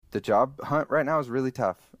The job hunt right now is really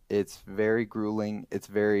tough. It's very grueling. It's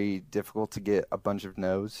very difficult to get a bunch of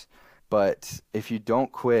no's. But if you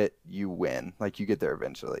don't quit, you win. Like, you get there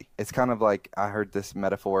eventually. It's kind of like, I heard this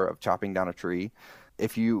metaphor of chopping down a tree.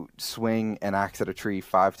 If you swing an axe at a tree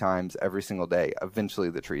 5 times every single day, eventually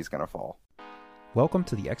the tree is going to fall. Welcome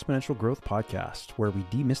to the Exponential Growth Podcast, where we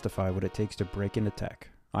demystify what it takes to break into tech.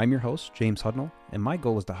 I'm your host, James Hudnall, and my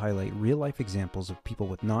goal is to highlight real-life examples of people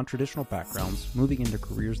with non-traditional backgrounds moving into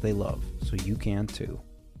careers they love, so you can too.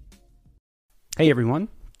 Hey everyone,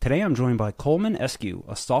 today I'm joined by Coleman Escue,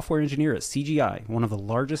 a software engineer at CGI, one of the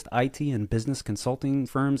largest IT and business consulting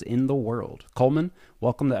firms in the world. Coleman,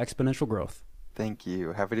 welcome to Exponential Growth. Thank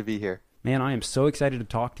you. Happy to be here. Man, I am so excited to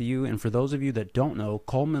talk to you, and for those of you that don't know,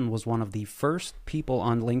 Coleman was one of the first people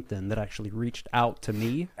on LinkedIn that actually reached out to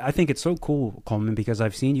me. I think it's so cool, Coleman, because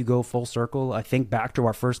I've seen you go full circle. I think back to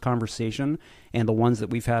our first conversation and the ones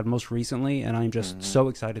that we've had most recently, and I'm just so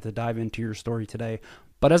excited to dive into your story today.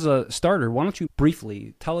 But as a starter, why don't you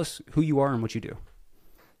briefly tell us who you are and what you do?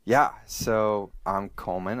 Yeah, so I'm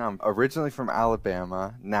Coleman. I'm originally from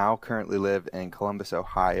Alabama, now currently live in Columbus,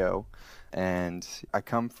 Ohio. And I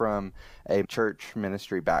come from a church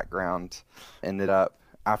ministry background, ended up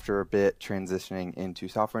after a bit transitioning into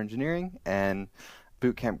software engineering and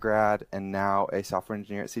boot camp grad, and now a software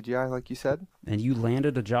engineer at CGI, like you said. And you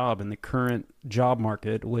landed a job in the current job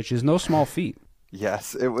market, which is no small feat.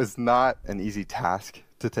 Yes, it was not an easy task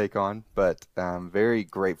to take on, but I'm very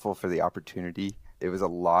grateful for the opportunity. It was a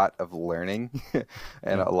lot of learning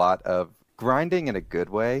and a lot of grinding in a good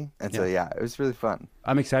way. And so, yeah, it was really fun.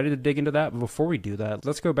 I'm excited to dig into that. But before we do that,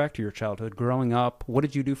 let's go back to your childhood. Growing up, what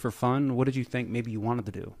did you do for fun? What did you think maybe you wanted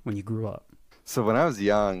to do when you grew up? So when I was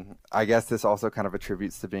young, I guess this also kind of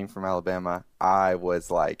attributes to being from Alabama. I was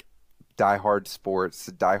like diehard sports,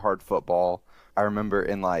 diehard football. I remember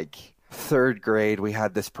in like 3rd grade, we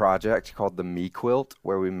had this project called the Me Quilt,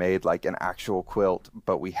 where we made like an actual quilt,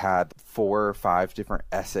 but we had 4 or 5 different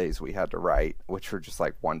essays we had to write, which were just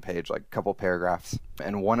like one page, like a couple paragraphs.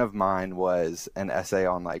 And one of mine was an essay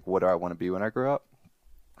on like, what do I want to be when I grow up?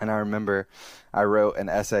 And I remember I wrote an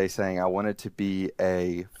essay saying I wanted to be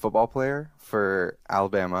a football player for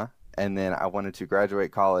Alabama, and then I wanted to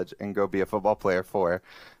graduate college and go be a football player for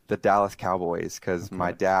the Dallas Cowboys, because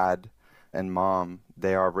my dad and mom,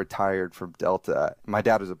 they are retired from Delta. My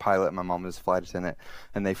dad was a pilot, my mom was a flight attendant,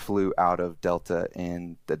 and they flew out of Delta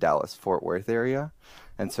in the Dallas-Fort Worth area.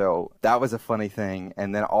 And so that was a funny thing.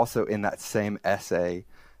 And then also in that same essay,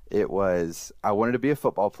 it was, I wanted to be a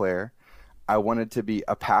football player. I wanted to be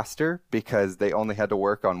a pastor because they only had to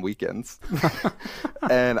work on weekends.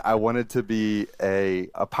 And I wanted to be a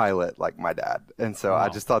pilot like my dad. And so I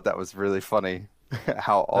just thought that was really funny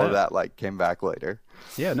how all of that like came back later.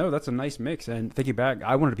 Yeah, no, that's a nice mix. And thinking back,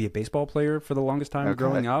 I wanted to be a baseball player for the longest time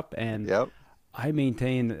growing up. And I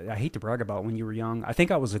maintain, I hate to brag about when you were young, I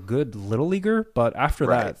think I was a good little leaguer, but after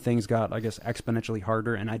that, things got, I guess, exponentially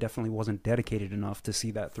harder, and I definitely wasn't dedicated enough to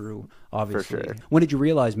see that through, obviously. For sure. When did you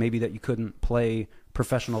realize maybe that you couldn't play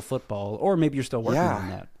professional football, or maybe you're still working on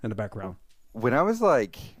that in the background? When I was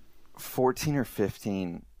like 14 or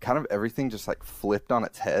 15, kind of everything just like flipped on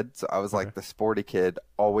its head. So I was like the sporty kid,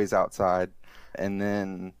 always outside. And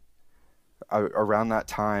then around that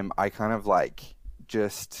time, I kind of like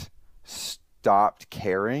just stopped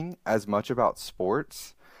caring as much about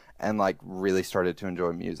sports and like really started to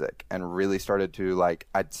enjoy music and really started to like,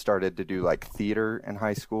 I'd started to do like theater in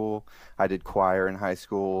high school. I did choir in high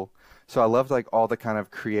school. So I loved like all the kind of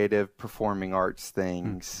creative performing arts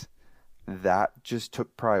things. That just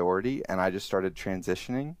took priority, and I just started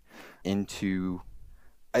transitioning into,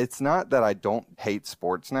 it's not that I don't hate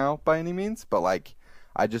sports now by any means, but like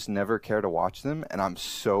I just never care to watch them, and I'm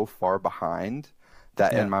so far behind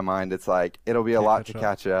that in my mind it's like it'll be a lot to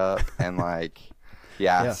catch up and like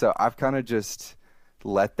so I've kind of just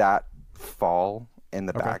let that fall in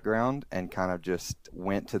the background and kind of just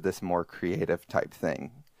went to this more creative type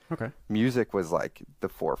thing. Music was like the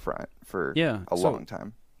forefront for a long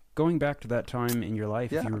time. Going back to that time in your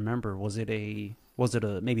life, if you remember, was it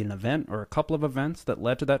maybe an event or a couple of events that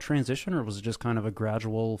led to that transition, or was it just kind of a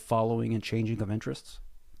gradual following and changing of interests?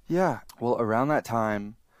 Yeah, well, around that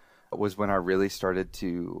time was when I really started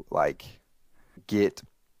to like get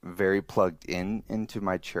very plugged into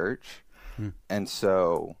my church. And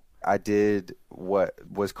so I did what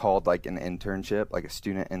was called like an internship, like a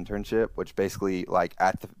student internship, which basically like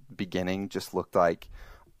at the beginning just looked like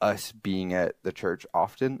us being at the church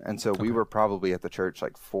often. And so we were probably at the church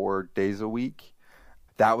like 4 days a week.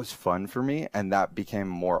 That was fun for me, and that became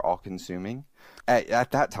more all-consuming. At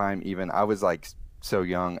that time even, I was like so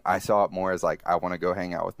young, I saw it more as like, I want to go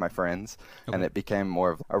hang out with my friends. Okay. And it became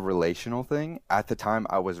more of a relational thing. At the time,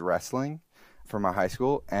 I was wrestling for my high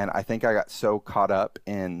school. And I think I got so caught up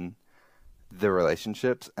in the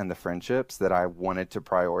relationships and the friendships that I wanted to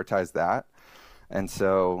prioritize that. And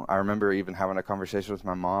so I remember even having a conversation with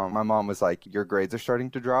my mom. My mom was like, your grades are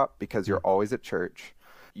starting to drop because you're always at church.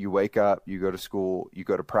 You wake up, you go to school, you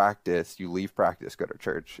go to practice, you leave practice, go to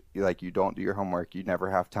church. You don't do your homework. You never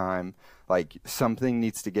have time. Like, something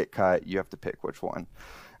needs to get cut. You have to pick which one.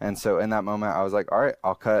 And so in that moment, I was like, all right,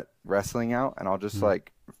 I'll cut wrestling out and I'll just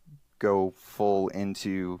like go full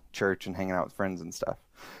into church and hanging out with friends and stuff.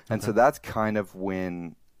 And so that's kind of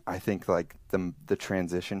when I think like the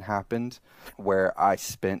transition happened, where I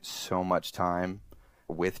spent so much time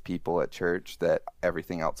with people at church that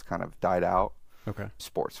everything else kind of died out. Okay.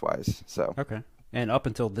 Sports wise. So Okay. And up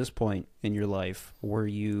until this point in your life, were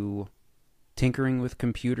you tinkering with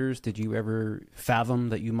computers? Did you ever fathom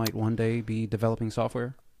that you might one day be developing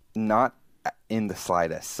software? not in the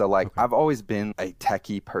slightest. So like I've always been a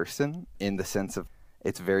techie person in the sense of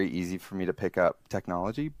it's very easy for me to pick up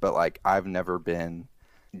technology, but like I've never been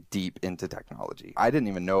deep into technology. I didn't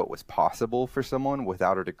even know it was possible for someone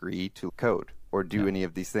without a degree to code or do any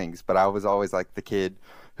of these things. But I was always like the kid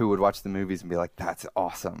who would watch the movies and be like, that's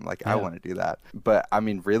awesome. Like I want to do that. But I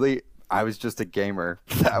mean, really, I was just a gamer.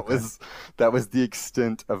 That was the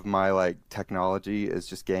extent of my like technology, is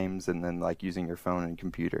just games and then like using your phone and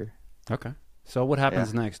computer. Okay. So what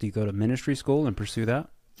happens next? Do you go to ministry school and pursue that?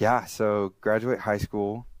 Yeah. So graduate high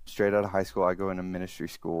school, straight out of high school, I go into ministry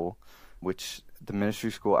school, which the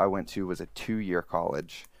ministry school I went to was a 2-year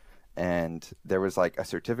college. And there was like a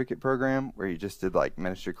certificate program where you just did like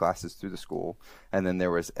ministry classes through the school. And then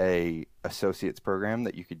there was a associate's program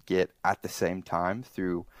that you could get at the same time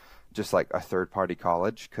through just like a third party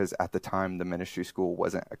college, because at the time the ministry school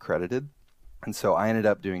wasn't accredited. And so I ended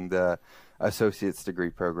up doing the associate's degree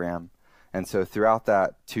program. And so throughout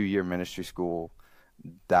that 2-year ministry school,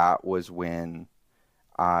 that was when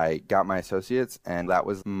I got my associates, and that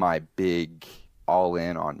was my big all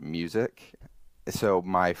in on music. So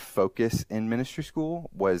my focus in ministry school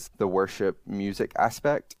was the worship music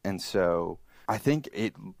aspect. And so I think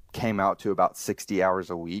it came out to about 60 hours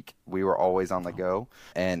a week. We were always on the go.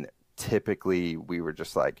 And typically we were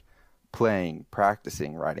just like playing,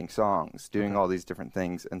 practicing, writing songs, doing all these different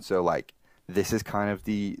things. And so like this is kind of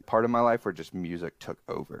the part of my life where just music took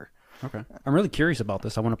over. Okay. I'm really curious about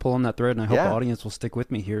this. I want to pull on that thread, and I hope the audience will stick with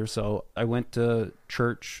me here. So I went to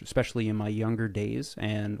church, especially in my younger days,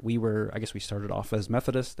 and I guess we started off as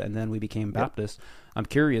Methodist, and then we became Baptist. I'm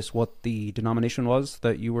curious what the denomination was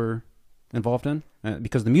that you were involved in,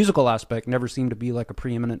 because the musical aspect never seemed to be like a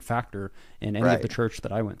preeminent factor in any of the church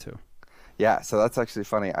that I went to. Yeah, so that's actually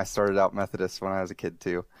funny. I started out Methodist when I was a kid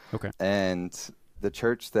too. Okay. And the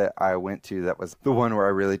church that I went to, that was the one where I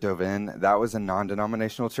really dove in, that was a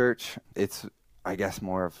non-denominational church. It's, I guess,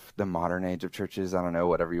 more of the modern age of churches. I don't know,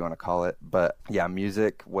 whatever you want to call it. But yeah,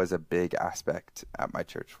 music was a big aspect at my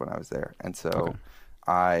church when I was there. And so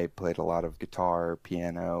I played a lot of guitar,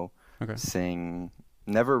 piano, sing.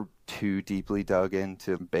 Never too deeply dug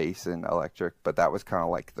into bass and electric, but that was kind of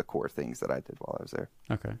like the core things that I did while I was there.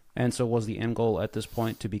 Okay. And so was the end goal at this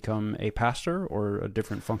point to become a pastor or a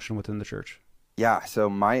different function within the church? Yeah, so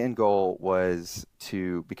my end goal was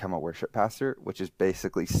to become a worship pastor, which is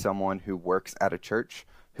basically someone who works at a church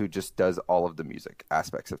who just does all of the music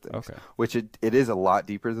aspects of things. Okay. Which it is a lot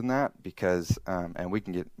deeper than that because, and we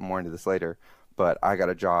can get more into this later, but I got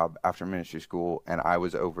a job after ministry school and I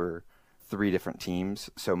was over 3 different teams.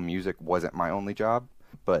 So music wasn't my only job,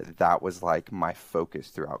 but that was like my focus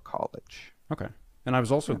throughout college. Okay. And I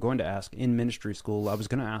was also going to ask, in ministry school, I was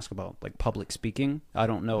going to ask about like public speaking. I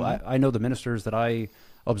don't know. I know the ministers that I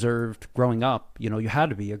observed growing up, you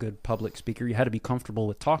had to be a good public speaker. You had to be comfortable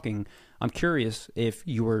with talking. I'm curious if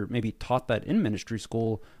you were maybe taught that in ministry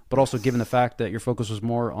school, but also given the fact that your focus was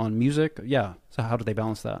more on music. Yeah. So how did they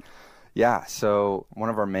balance that? Yeah, so one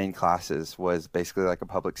of our main classes was basically like a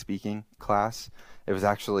public speaking class. It was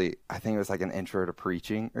actually, I think it was like an intro to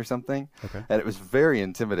preaching or something. Okay. And it was very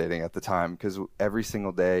intimidating at the time because every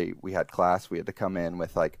single day we had class, we had to come in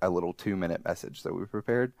with like a little 2-minute message that we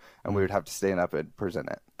prepared, and we would have to stand up and present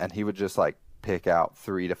it. And he would just like pick out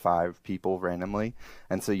 3 to 5 people randomly.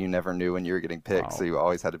 And so you never knew when you were getting picked, so you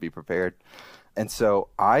always had to be prepared. And so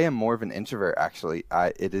I am more of an introvert, actually.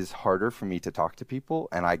 It is harder for me to talk to people,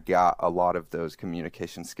 and I got a lot of those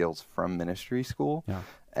communication skills from ministry school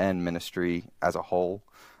and ministry as a whole.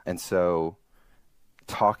 And so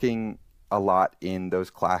talking a lot in those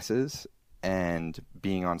classes and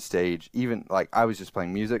being on stage, even like I was just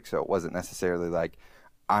playing music, so it wasn't necessarily like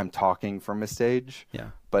I'm talking from a stage.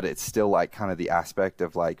 Yeah. But it's still like kind of the aspect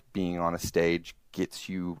of like being on a stage gets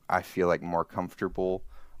you, I feel like, more comfortable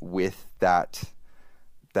with that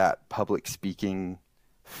public speaking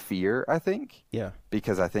fear, I think. Yeah.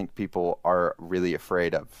 Because I think people are really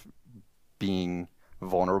afraid of being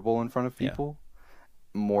vulnerable in front of people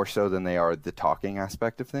more so than they are the talking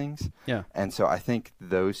aspect of things. Yeah. And so I think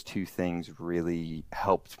those two things really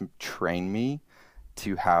helped train me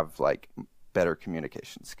to have like better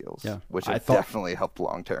communication skills, which have definitely helped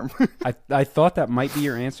long term. I thought that might be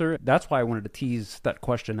your answer. That's why I wanted to tease that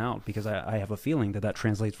question out, because I have a feeling that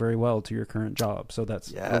translates very well to your current job. So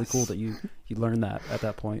that's really cool that you learned that at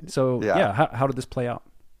that point. So how did this play out?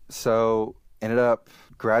 So ended up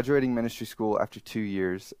graduating ministry school after 2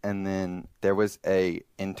 years, and then there was a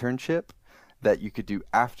internship that you could do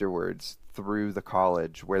afterwards through the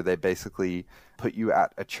college where they basically put you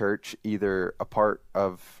at a church, either a part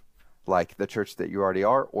of like the church that you already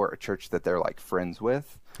are or a church that they're like friends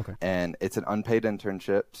with. Okay. And it's an unpaid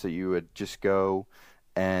internship, so you would just go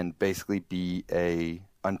and basically be a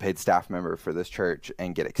unpaid staff member for this church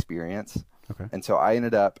and get experience. Okay. And so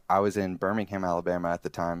I was in Birmingham, Alabama at the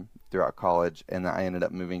time throughout college, and I ended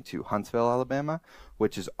up moving to Huntsville, Alabama,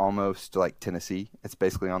 which is almost like Tennessee. It's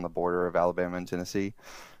basically on the border of Alabama and Tennessee.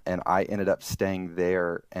 And I ended up staying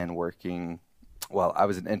there and working. Well, I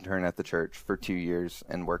was an intern at the church for 2 years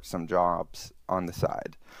and worked some jobs on the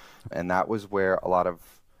side. And that was where a lot of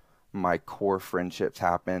my core friendships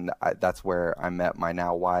happened. That's where I met my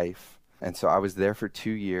now wife. And so I was there for 2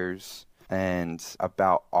 years. And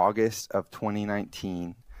about August of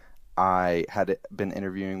 2019, I had been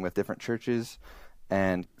interviewing with different churches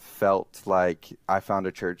and felt like I found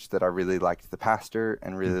a church that I really liked the pastor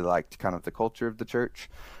and really liked kind of the culture of the church.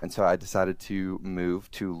 And so I decided to move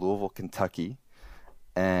to Louisville, Kentucky,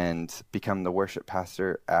 and become the worship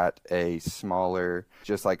pastor at a smaller,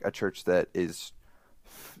 just like a church that is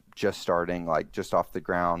just starting, like just off the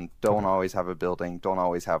ground, don't always have a building, don't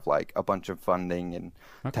always have like a bunch of funding and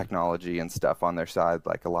technology and stuff on their side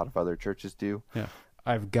like a lot of other churches do. Yeah.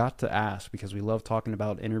 I've got to ask, because we love talking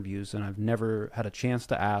about interviews, and I've never had a chance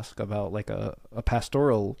to ask about like a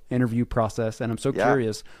pastoral interview process, and I'm so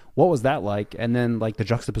curious, what was that like? And then like the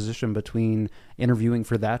juxtaposition between interviewing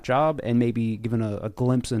for that job and maybe giving a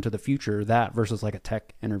glimpse into the future, that versus like a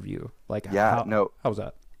tech interview. Like how was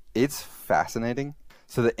that? It's fascinating.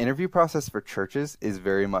 So the interview process for churches is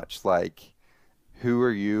very much like, who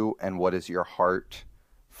are you and what is your heart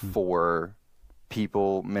for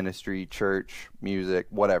people, ministry, church, music,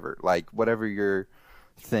 whatever. Like whatever your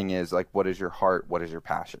thing is, like what is your heart, what is your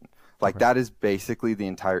passion? Like that is basically the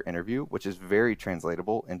entire interview, which is very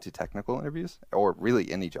translatable into technical interviews or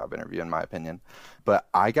really any job interview in my opinion. But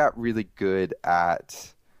I got really good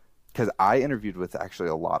at, because I interviewed with actually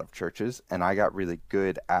a lot of churches, and I got really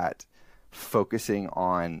good at focusing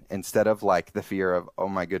on, instead of like the fear of, oh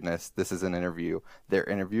my goodness, this is an interview, they're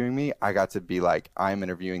interviewing me, I got to be like, I'm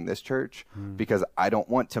interviewing this church because I don't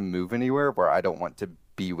want to move anywhere where I don't want to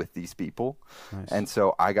be with these people. Nice. And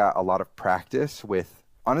so I got a lot of practice with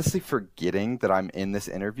honestly forgetting that I'm in this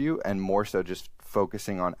interview, and more so just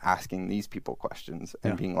focusing on asking these people questions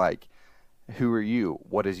and being like, who are you?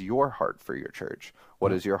 What is your heart for your church?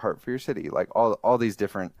 What is your heart for your city? Like all these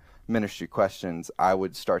different ministry questions I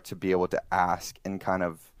would start to be able to ask and kind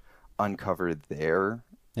of uncover their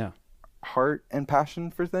heart and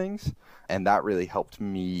passion for things. And that really helped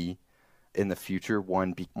me in the future,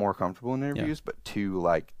 one, be more comfortable in interviews, but two,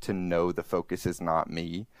 like to know the focus is not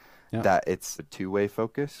me, that it's a two-way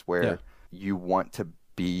focus where you want to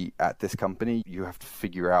be at this company, you have to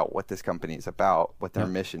figure out what this company is about, what their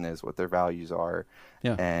mission is, what their values are,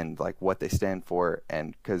 and like what they stand for.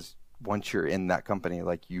 And because once you're in that company,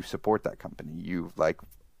 like you support that company, you like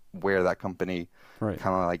wear that company kind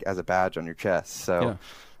of like as a badge on your chest. So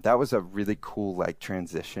that was a really cool like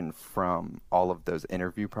transition from all of those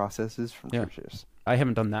interview processes from churches. I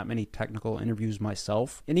haven't done that many technical interviews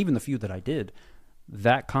myself, and even the few that I did,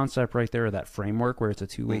 that concept right there, that framework where it's a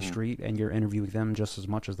two-way street and you're interviewing them just as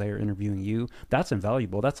much as they are interviewing you, that's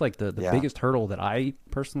invaluable. That's like the biggest hurdle that I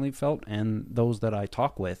personally felt, and those that I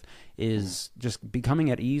talk with, is just becoming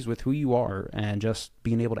at ease with who you are and just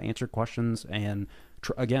being able to answer questions and,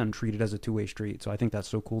 again, treat it as a two-way street. So I think that's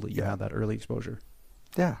so cool that you had that early exposure.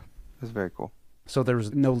 Yeah, that's very cool. So there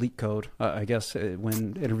was no leak code, I guess,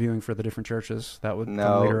 when interviewing for the different churches. That would come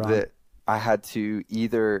later on. I had to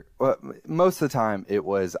most of the time it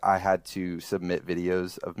was I had to submit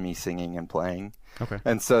videos of me singing and playing. Okay.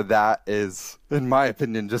 And so that is, in my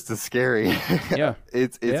opinion, just as scary. Yeah.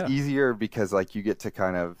 It's easier because like you get to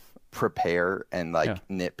kind of prepare and like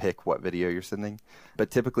nitpick what video you're sending. But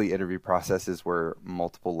typically interview processes were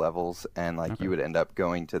multiple levels, and like you would end up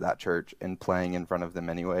going to that church and playing in front of them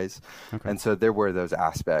anyways. And so there were those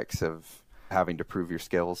aspects of having to prove your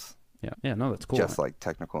skills. Yeah, no, that's cool. Just like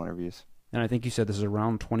technical interviews. And I think you said this is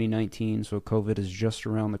around 2019, so COVID is just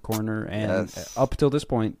around the corner. And up till this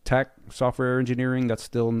point, tech, software engineering, that's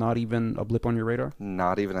still not even a blip on your radar?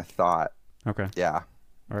 Not even a thought. Okay. Yeah.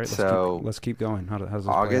 All right, let's keep going. How does this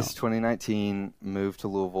August 2019, moved to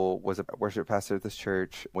Louisville, was a worship pastor at this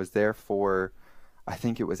church, was there for, I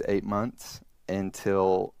think it was 8 months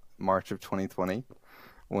until March of 2020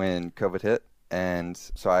 when COVID hit. And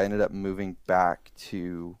so I ended up moving back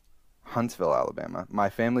to Huntsville, Alabama. My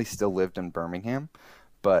family still lived in Birmingham,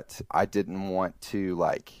 but I didn't want to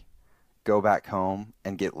like go back home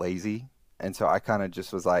and get lazy. And so I kind of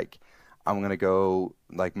just was like, I'm going to go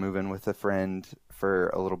like move in with a friend for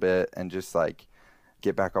a little bit and just like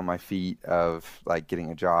get back on my feet of like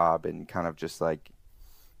getting a job and kind of just like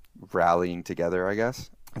rallying together, I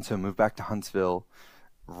guess. And so I moved back to Huntsville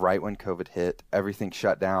right when COVID hit. Everything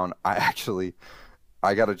shut down. I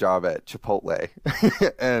got a job at Chipotle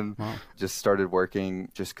and just started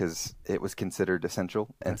working just because it was considered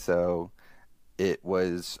essential. And so it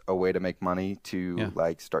was a way to make money to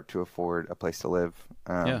like start to afford a place to live.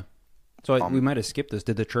 So we might have skipped this.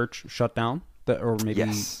 Did the church shut down? Or maybe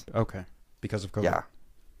yes. Okay, because of COVID. Yeah.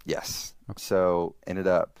 Yes. Okay. So ended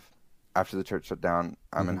up after the church shut down,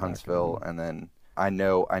 I'm in Huntsville, and then I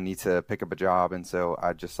know I need to pick up a job, and so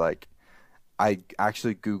I just like I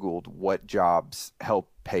actually Googled what jobs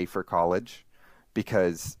help pay for college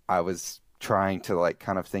because I was trying to like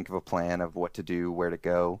kind of think of a plan of what to do, where to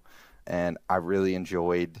go, and I really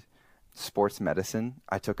enjoyed sports medicine.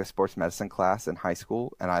 I took a sports medicine class in high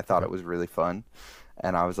school, and I thought it was really fun.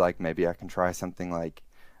 And I was like, maybe I can try something like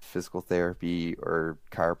physical therapy or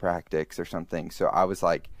chiropractics or something. So I was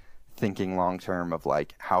like thinking long term of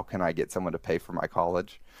like, how can I get someone to pay for my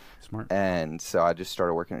college? Smart. And so I just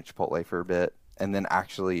started working at Chipotle for a bit. And then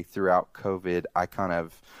actually throughout COVID, I kind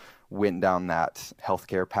of went down that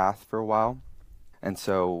healthcare path for a while. And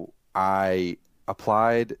so I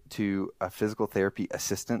applied to a physical therapy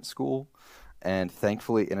assistant school and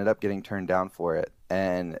thankfully ended up getting turned down for it.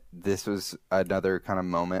 And this was another kind of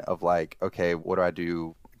moment of like, okay, what do I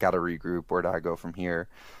do? Got to regroup. Where do I go from here?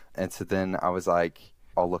 And so then I was like,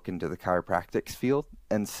 I'll look into the chiropractics field.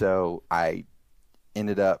 And so I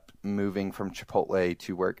ended up moving from Chipotle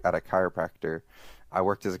to work at a chiropractor. I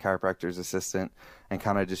worked as a chiropractor's assistant and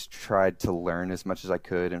kind of just tried to learn as much as I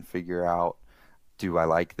could and figure out, do I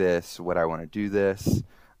like this? Would I want to do this?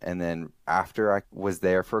 And then after I was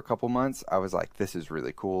there for a couple months, I was like, this is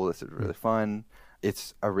really cool. This is really fun.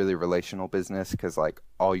 It's a really relational business because like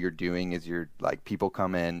all you're doing is you're like people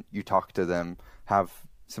come in, you talk to them, have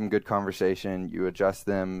some good conversation, you adjust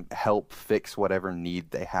them, help fix whatever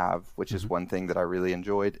need they have, which is one thing that I really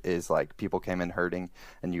enjoyed is like people came in hurting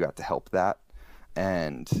and you got to help that.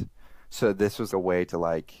 And so this was a way to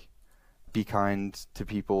like be kind to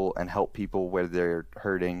people and help people where they're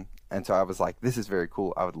hurting. And so I was like, this is very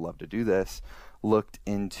cool. I would love to do this. Looked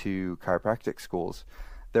into chiropractic schools.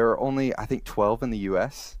 There are only, I think, 12 in the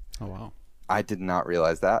U.S. Oh, wow. I did not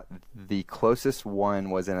realize that. The closest one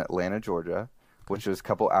was in Atlanta, Georgia, which was a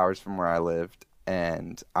couple hours from where I lived.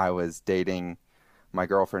 And I was dating my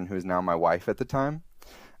girlfriend, who is now my wife at the time,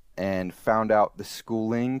 and found out the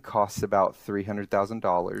schooling costs about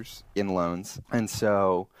 $300,000 in loans. And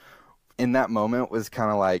so in that moment was kind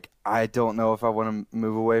of like, I don't know if I want to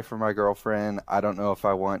move away from my girlfriend. I don't know if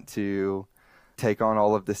I want to take on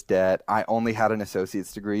all of this debt. I only had an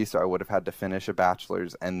associate's degree, so I would have had to finish a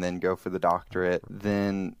bachelor's and then go for the doctorate.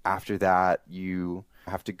 Then after that, you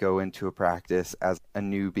have to go into a practice as a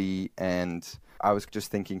newbie. And I was just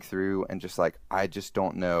thinking through and just like, I just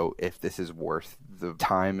don't know if this is worth the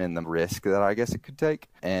time and the risk that I guess it could take.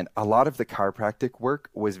 And a lot of the chiropractic work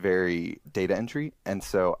was very data entry. And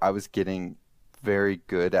so I was getting very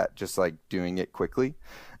good at just like doing it quickly.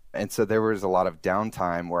 And so there was a lot of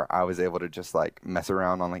downtime where I was able to just like mess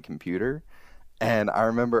around on the computer. And I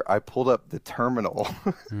remember I pulled up the terminal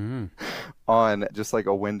on just like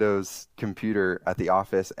a Windows computer at the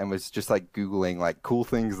office and was just like Googling like cool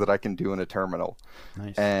things that I can do in a terminal.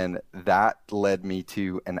 Nice. And that led me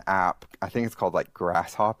to an app. I think it's called like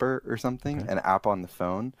Grasshopper or something, an app on the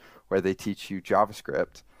phone where they teach you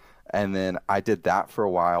JavaScript. And then I did that for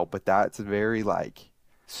a while, but that's very like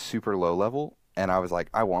super low level. And I was like,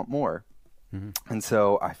 I want more. And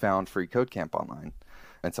so I found Free Code Camp online.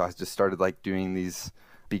 And so I just started like doing these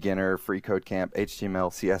beginner free code camp,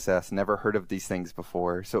 HTML, CSS, never heard of these things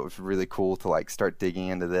before. So it was really cool to like start digging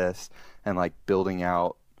into this and like building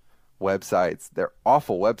out websites. They're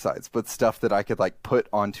awful websites, but stuff that I could like put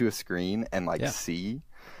onto a screen and like see.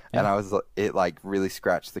 And it like really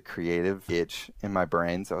scratched the creative itch in my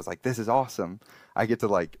brain. So I was like, this is awesome. I get to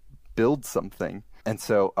like build something. And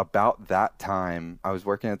so about that time, I was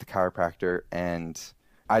working at the chiropractor, and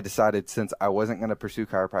I decided, since I wasn't going to pursue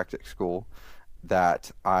chiropractic school,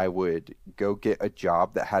 that I would go get a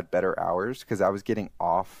job that had better hours, because I was getting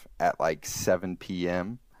off at like 7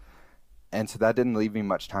 p.m. And so that didn't leave me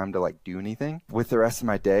much time to like do anything with the rest of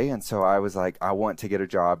my day. And so I was like, I want to get a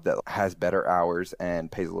job that has better hours and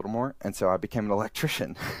pays a little more. And so I became an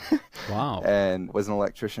electrician. Wow. And was an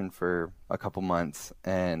electrician for a couple months.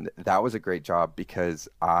 And that was a great job because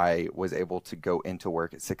I was able to go into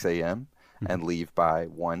work at 6 a.m. and leave by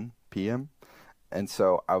 1 p.m. And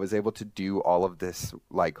so I was able to do all of this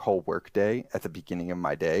like whole work day at the beginning of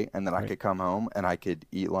my day. And then I could come home and I could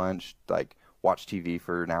eat lunch, like watch TV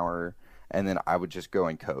for an hour. And then I would just go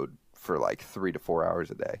and code for like 3 to 4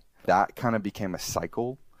 hours a day. That kind of became a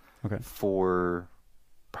cycle for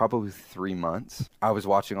probably 3 months. I was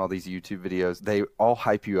watching all these YouTube videos. They all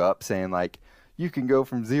hype you up saying like, you can go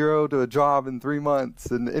from zero to a job in 3 months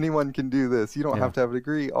and anyone can do this. You don't have to have a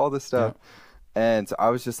degree, all this stuff. And so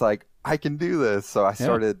I was just like, I can do this. So I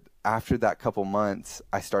started, after that couple months,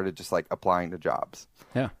 I started just like applying to jobs.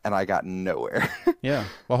 Yeah. And I got nowhere.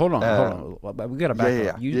 Well, hold on. We got to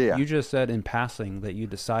back up. You just said in passing that you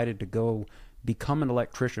decided to go become an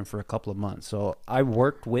electrician for a couple of months. So I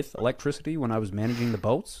worked with electricity when I was managing the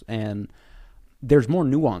boats, and there's more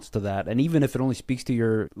nuance to that. And even if it only speaks to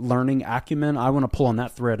your learning acumen, I want to pull on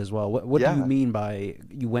that thread as well. What do you mean by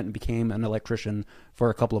you went and became an electrician for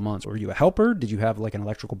a couple of months? Were you a helper? Did you have like an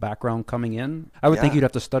electrical background coming in? I would think you'd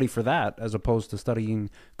have to study for that as opposed to studying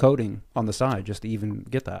coding on the side just to even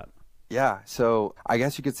get that. Yeah, so I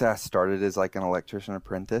guess you could say I started as like an electrician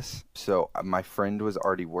apprentice. So my friend was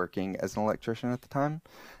already working as an electrician at the time,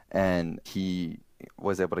 and he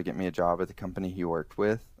was able to get me a job at the company he worked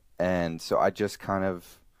with. And so I just kind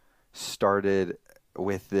of started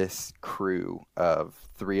with this crew of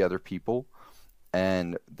 3 other people,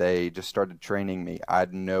 and they just started training me. I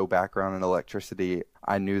had no background in electricity.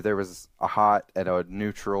 I knew there was a hot and a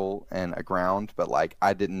neutral and a ground, but like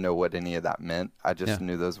I didn't know what any of that meant. I just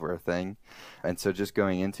knew those were a thing. And so just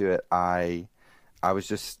going into it, I was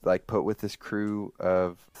just like put with this crew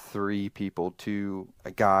of 3 people, 2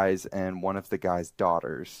 guys and one of the guy's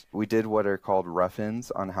daughters. We did what are called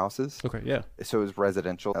rough-ins on houses. Okay, yeah. So it was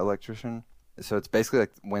residential electrician. So it's basically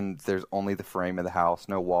like when there's only the frame of the house,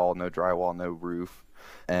 no wall, no drywall, no roof,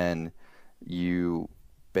 and you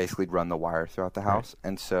basically run the wire throughout the house.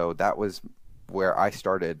 And so that was where I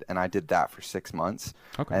started, and I did that for 6 months.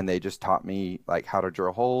 And they just taught me like how to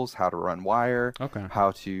drill holes, how to run wire,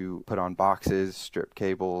 how to put on boxes, strip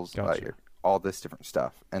cables, like all this different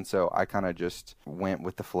stuff. And so I kind of just went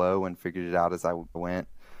with the flow and figured it out as I went.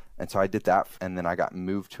 And so I did that, and then I got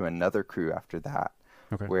moved to another crew after that,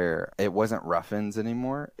 where it wasn't rough-ins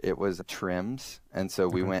anymore, it was trims. And so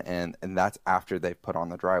we went in, and that's after they've put on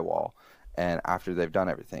the drywall and after they've done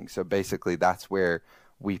everything. So basically that's where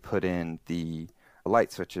we put in the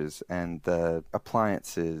light switches and the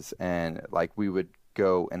appliances, and like we would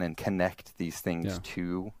go and then connect these things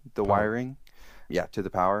to the wiring, to the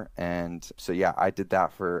power. And so I did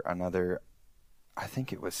that for another, I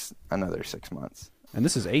think it was another 6 months. And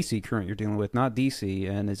this is AC current you're dealing with, not DC.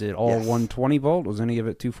 And is it all 120 volt? Was any of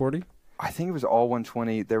it 240? I think it was all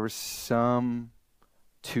 120. There was some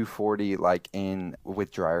 240 like in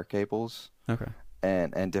with dryer cables.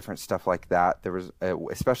 And different stuff like that. There was,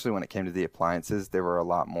 especially when it came to the appliances, there were a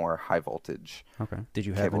lot more high voltage. Did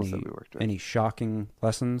you have any shocking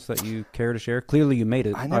lessons that you care to share? Clearly you made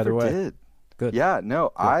it either way. I never did. Good. Yeah,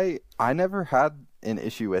 no, good. I never had an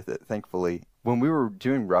issue with it, thankfully. When we were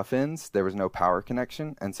doing rough-ins, there was no power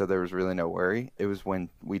connection, and so there was really no worry. It was when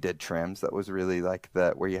we did trims that was really like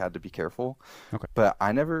that where you had to be careful. But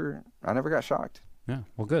I never got shocked. Yeah,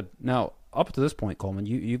 well, good. Now, up to this point, Coleman,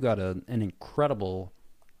 you've got an incredible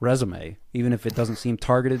resume, even if it doesn't seem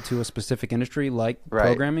targeted to a specific industry like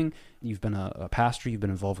programming. You've been a pastor, you've been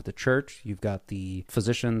involved with the church, you've got the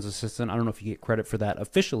physician's assistant. I don't know if you get credit for that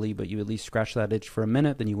officially, but you at least scratched that itch for a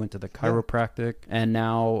minute. Then you went to the chiropractic, and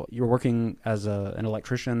now you're working as an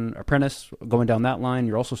electrician apprentice, going down that line.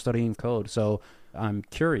 You're also studying code. So I'm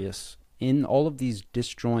curious, in all of these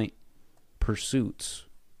disjoint pursuits,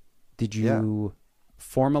 did you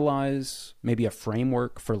formalize maybe a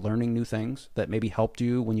framework for learning new things that maybe helped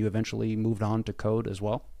you when you eventually moved on to code as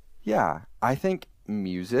well? Yeah, I think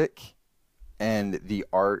music and the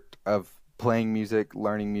art of playing music,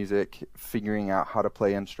 learning music, figuring out how to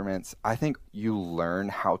play instruments, I think you learn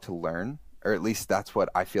how to learn or at least that's what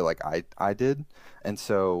I feel like I did. And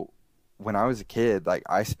so when I was a kid, like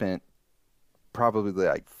I spent probably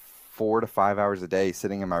like 4 to 5 hours a day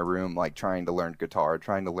sitting in my room, like trying to learn guitar,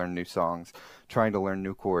 trying to learn new songs, trying to learn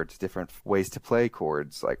new chords, different ways to play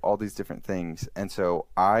chords, like all these different things. And so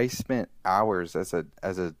I spent hours as a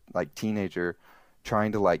like teenager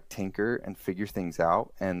trying to like tinker and figure things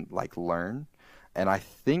out and like learn. And I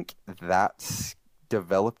think that's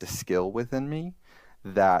developed a skill within me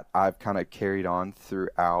that I've kind of carried on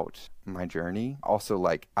throughout my journey. Also,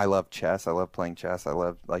 like, I love chess. I love playing chess. I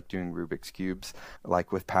love like doing Rubik's cubes,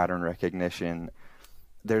 like with pattern recognition.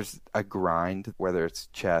 There's a grind, whether it's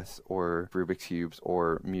chess or Rubik's cubes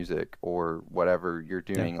or music or whatever you're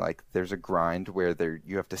doing. Yeah. Like, there's a grind where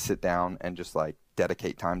you have to sit down and just like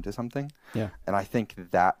dedicate time to something. Yeah. And I think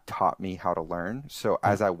that taught me how to learn. So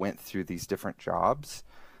as I went through these different jobs,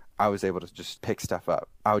 I was able to just pick stuff up.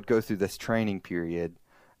 I would go through this training period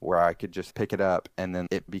where I could just pick it up, and then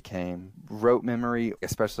it became rote memory,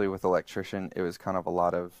 especially with electrician. It was kind of a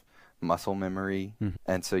lot of muscle memory. Mm-hmm.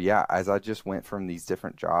 And so, yeah, as I just went from these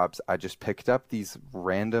different jobs, I just picked up these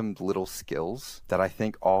random little skills that I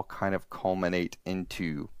think all kind of culminate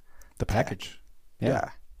into the package. Yeah,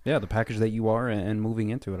 the package that you are and moving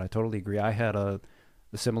into it. I totally agree. I had a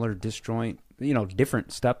similar disjoint,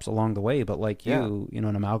 different steps along the way, but like you,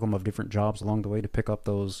 an amalgam of different jobs along the way to pick up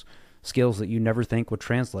those skills that you never think would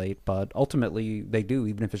translate, but ultimately they do,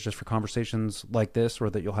 even if it's just for conversations like this or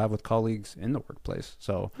that you'll have with colleagues in the workplace.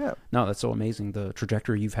 So no, that's so amazing, the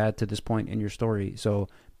trajectory you've had to this point in your story. So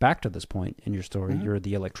back to this point in your story, you're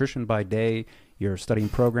the electrician by day, you're studying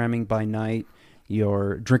programming by night,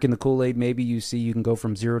 you're drinking the Kool-Aid. Maybe you see you can go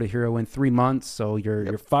from 0 to hero in 3 months. So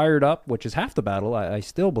you're fired up, which is half the battle, I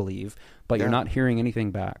still believe, but you're not hearing anything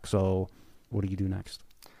back. So what do you do next?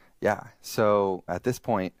 Yeah. So at this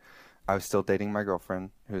point, I was still dating my girlfriend,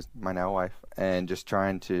 who's my now wife, and just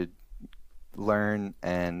trying to learn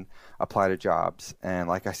and apply to jobs. And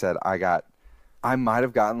like I said, I might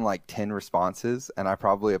have gotten like 10 responses, and I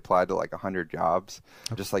probably applied to like 100 jobs,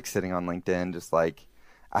 just like sitting on LinkedIn, just like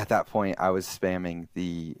at that point I was spamming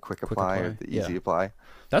the quick apply or the easy apply.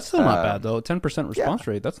 That's still not bad though. 10% response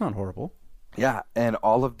rate. That's not horrible. Yeah. And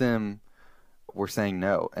all of them were saying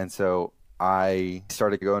no. And so I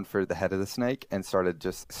started going for the head of the snake and started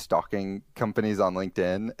just stalking companies on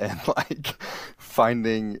LinkedIn and like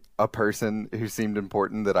finding a person who seemed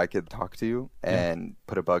important that I could talk to and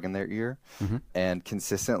put a bug in their ear. Mm-hmm. And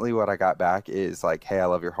consistently what I got back is like, hey, I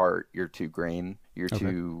love your heart. You're too green. You're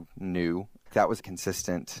too new. That was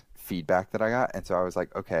consistent feedback that I got. And so I was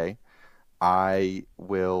like, okay, I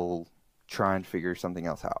will try and figure something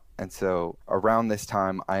else out. And so around this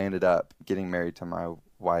time, I ended up getting married to my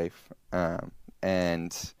wife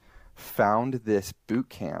and found this boot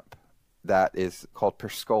camp that is called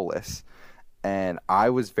Perscolis. And I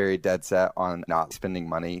was very dead set on not spending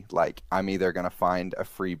money. Like, I'm either going to find a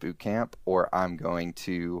free boot camp or I'm going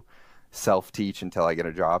to self-teach until I get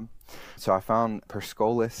a job. So I found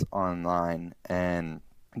Perscolis online, and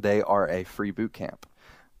they are a free boot camp,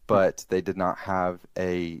 but they did not have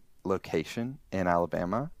a location in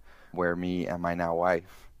Alabama where me and my now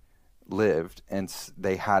wife lived, and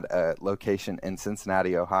they had a location in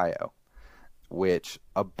Cincinnati, Ohio, which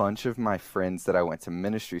a bunch of my friends that I went to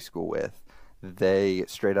ministry school with, they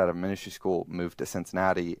straight out of ministry school moved to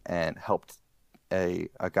Cincinnati and helped a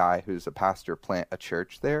guy who's a pastor plant a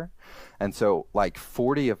church there. And so like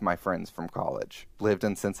 40 of my friends from college lived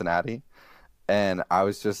in Cincinnati, and I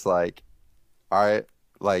was just like, all right,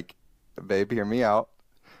 like, babe, hear me out.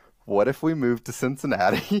 What if we moved to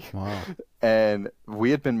Cincinnati? Wow. And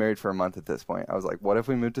we had been married for a month at this point. I was like, what if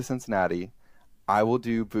we moved to Cincinnati? I will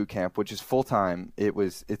do boot camp, which is full time.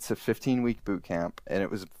 It's a 15-week boot camp, and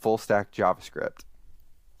it was full stack JavaScript.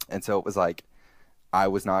 And so it was like, I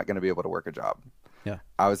was not going to be able to work a job. Yeah.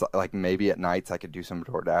 I was like, maybe at nights I could do some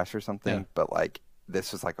DoorDash or something, but like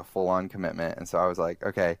this was like a full on commitment. And so I was like,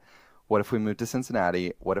 okay, what if we moved to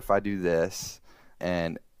Cincinnati? What if I do this?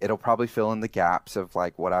 And it'll probably fill in the gaps of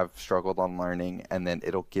like what I've struggled on learning, and then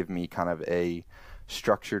it'll give me kind of a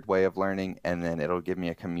structured way of learning, and then it'll give me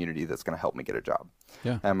a community that's going to help me get a job.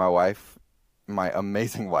 Yeah. And my wife, my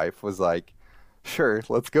amazing wife, was like, sure,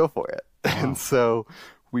 let's go for it. Wow. And so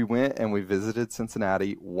we went and we visited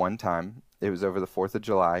Cincinnati one time. It was over the 4th of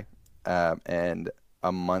July, and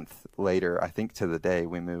a month later, I think to the day,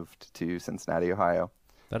 we moved to Cincinnati, Ohio.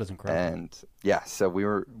 That is incredible. And yeah, so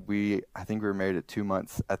I think we were married at 2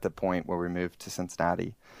 months at the point where we moved to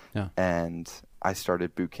Cincinnati. Yeah. And I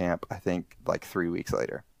started boot camp, I think, like 3 weeks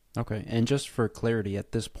later. Okay. And just for clarity,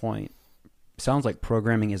 at this point, Sounds like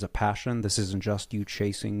programming is a passion. This isn't just you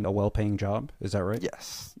chasing a well-paying job. Is that right?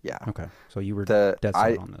 Yes. Yeah. Okay. So you were dead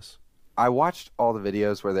set on this. I watched all the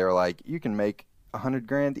videos where they were like, you can make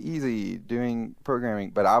 $100,000 easy doing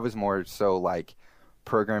programming, but I was more so like,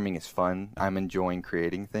 programming is fun. I'm enjoying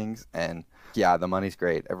creating things, and yeah, the money's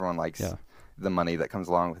great. Everyone likes the money that comes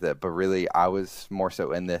along with it, but really I was more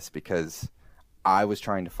so in this because I was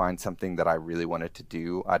trying to find something that I really wanted to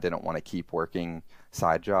do. I didn't want to keep working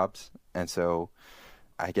side jobs, and so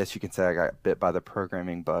I guess you can say I got bit by the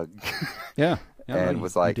programming bug. Yeah. And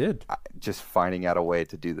was like just finding out a way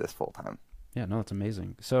to do this full time. Yeah, no, it's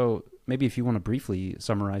amazing. So maybe if you want to briefly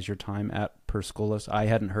summarize your time at Perscolas. I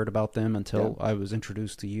hadn't heard about them until I was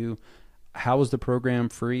introduced to you. How was the program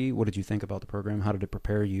free? What did you think about the program? How did it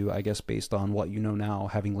prepare you, I guess, based on what you know now,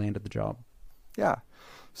 having landed the job? Yeah.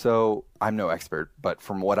 So I'm no expert, but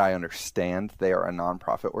from what I understand, they are a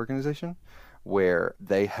nonprofit organization where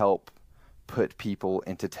they help put people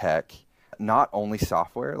into tech, not only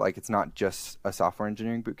software, like it's not just a software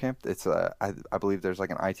engineering boot camp. It's I believe there's like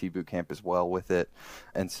an IT boot camp as well with it.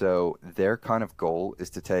 And so their kind of goal is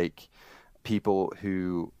to take people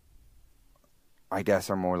who I guess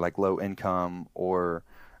are more like low income or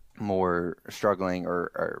more struggling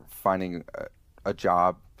or finding a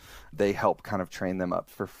job. They help kind of train them up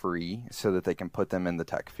for free so that they can put them in the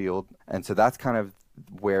tech field. And so that's kind of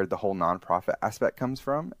where the whole nonprofit aspect comes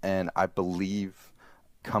from. And I believe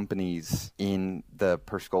companies in the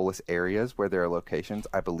Perscolas areas where there are locations,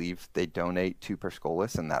 I believe they donate to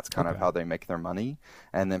Perscolas, and that's kind of how they make their money.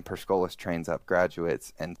 And then Perscolas trains up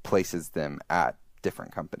graduates and places them at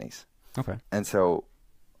different companies. Okay. And so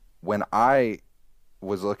when I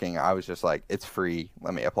was looking, I was just like, it's free,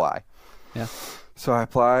 let me apply. Yeah. So I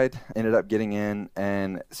applied, ended up getting in,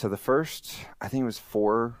 and so the first, I think it was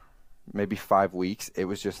 4, maybe 5 weeks, it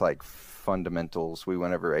was just like fundamentals. We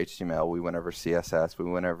went over HTML, we went over CSS, we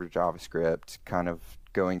went over JavaScript, kind of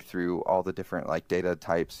going through all the different like data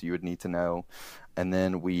types you would need to know. And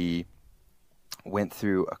then we went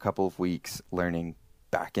through a couple of weeks learning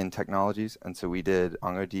back-end technologies. And so we did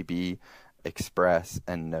MongoDB, Express,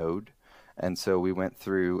 and Node. And so we went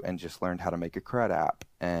through and just learned how to make a CRUD app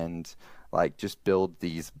and like just build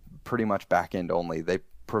these pretty much back-end only. They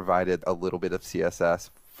provided a little bit of CSS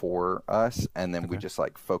for us, and then we just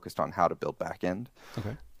like focused on how to build backend.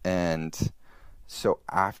 Okay. And so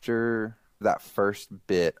after that first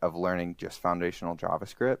bit of learning just foundational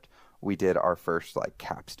JavaScript, we did our first like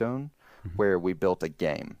capstone where we built a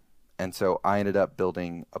game. And so I ended up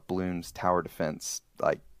building a Bloons Tower Defense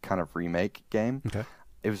like kind of remake game. Okay.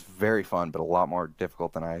 It was very fun, but a lot more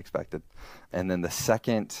difficult than I expected. And then the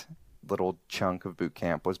second little chunk of boot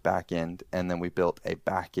camp was back end, and then we built a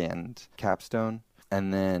back end capstone.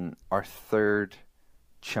 And then our third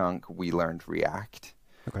chunk, we learned React.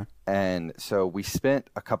 Okay. And so we spent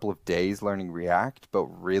a couple of days learning React, but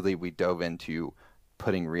really we dove into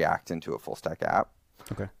putting React into a full stack app.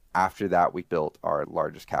 Okay. After that, we built our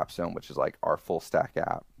largest capstone, which is like our full stack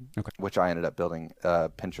app, which I ended up building a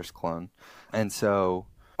Pinterest clone. And so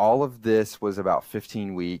all of this was about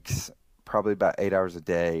 15 weeks, probably about 8 hours a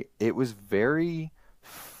day. It was very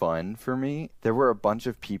fun for me. There were a bunch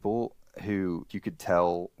of people who you could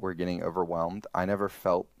tell were getting overwhelmed. I never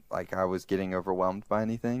felt like I was getting overwhelmed by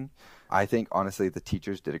anything. I think, honestly, the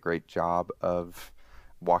teachers did a great job of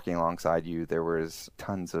walking alongside you. There was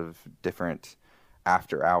tons of different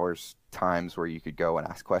after-hours times where you could go and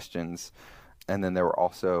ask questions. And then there were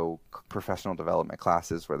also professional development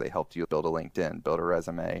classes where they helped you build a LinkedIn, build a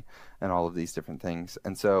resume, and all of these different things.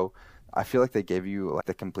 And so I feel like they gave you like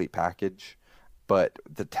the complete package, but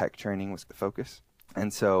the tech training was the focus.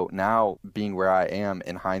 And so now, being where I am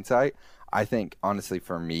in hindsight, I think, honestly,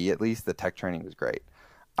 for me at least, the tech training was great.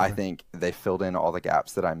 I think they filled in all the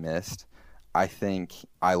gaps that I missed. I think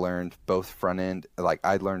I learned both front end, like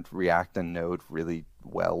I learned React and Node really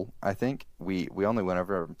well. I think we only went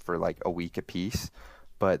over for like a week a piece,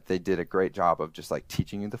 but they did a great job of just like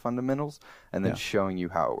teaching you the fundamentals and then showing you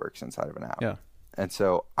how it works inside of an app. Yeah. And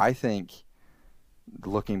so I think,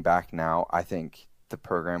 looking back now, I think the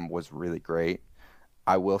program was really great.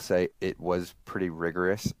 I will say it was pretty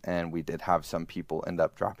rigorous, and we did have some people end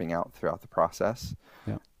up dropping out throughout the process.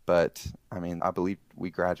 Yeah. But, I mean, I believe we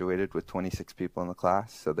graduated with 26 people in the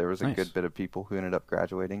class, so there was a good bit of people who ended up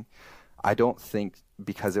graduating. I don't think,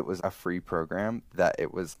 because it was a free program, that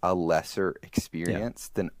it was a lesser experience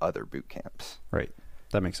than other boot camps. Right.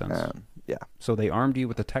 That makes sense. Yeah. So they armed you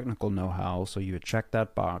with the technical know-how, so you had checked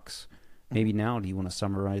that box. Maybe now, do you want to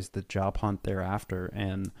summarize the job hunt thereafter?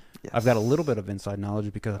 And I've got a little bit of inside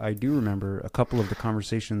knowledge because I do remember a couple of the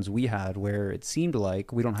conversations we had where it seemed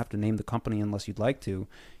like, we don't have to name the company unless you'd like to,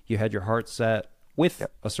 You had your heart set with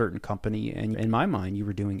Yep. a certain company, and in my mind you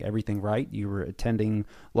were doing everything right. You were attending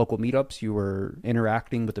local meetups, you were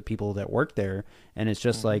interacting with the people that worked there, and it's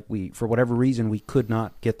just like for whatever reason we could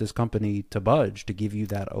not get this company to budge to give you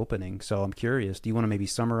that opening. So I'm curious, do you want to maybe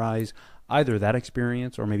summarize either that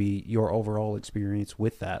experience or maybe your overall experience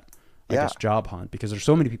with that, I guess, job hunt? Because there's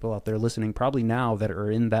so many people out there listening probably now that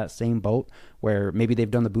are in that same boat where maybe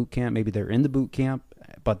they've done the boot camp, maybe they're in the boot camp,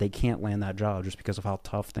 but they can't land that job just because of how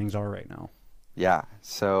tough things are right now. Yeah.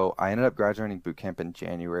 So I ended up graduating boot camp in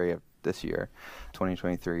January of this year,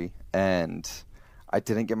 2023, and I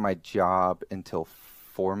didn't get my job until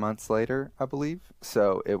 4 months later, I believe.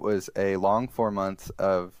 So it was a long 4 months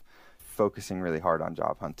of focusing really hard on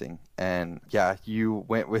job hunting. And yeah, you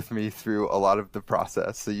went with me through a lot of the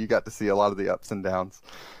process, so you got to see a lot of the ups and downs.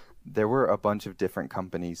 There were a bunch of different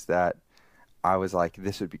companies that I was like,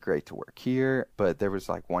 this would be great to work here. But there was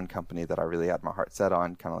like one company that I really had my heart set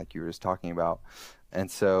on, kind of like you were just talking about.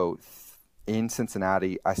 And so in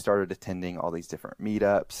Cincinnati, I started attending all these different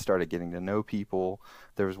meetups, started getting to know people.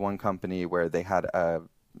 There was one company where they had a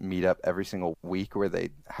meetup every single week where they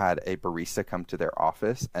had a barista come to their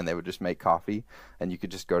office and they would just make coffee, and you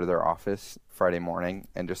could just go to their office Friday morning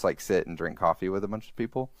and just like sit and drink coffee with a bunch of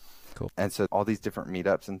people. Cool. And so all these different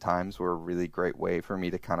meetups and times were a really great way for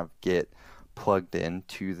me to kind of get plugged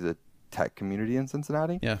into the tech community in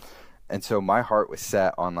Cincinnati. Yeah. And so my heart was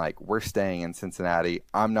set on like, we're staying in Cincinnati.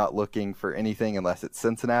 I'm not looking for anything unless it's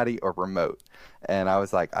Cincinnati or remote. And I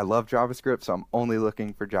was like, I love JavaScript, so I'm only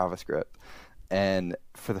looking for JavaScript. And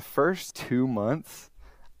for the first 2 months,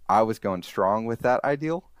 I was going strong with that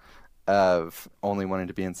ideal of only wanting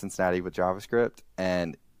to be in Cincinnati with JavaScript.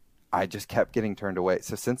 And I just kept getting turned away.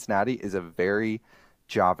 So Cincinnati is a very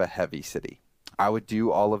Java heavy city. I would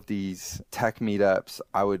do all of these tech meetups.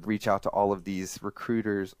 I would reach out to all of these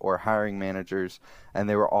recruiters or hiring managers, and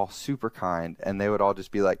they were all super kind. And they would all just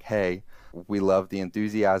be like, hey, we love the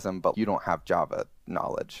enthusiasm, but you don't have Java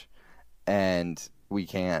knowledge. And we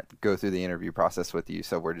can't go through the interview process with you,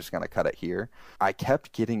 so we're just going to cut it here. I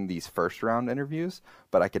kept getting these first round interviews,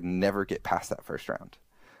 but I could never get past that first round.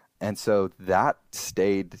 And so that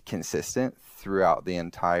stayed consistent throughout the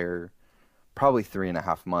entire probably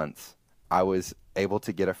 3.5 months. I was able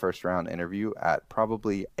to get a first round interview at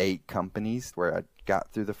probably 8 companies where I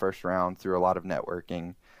got through the first round through a lot of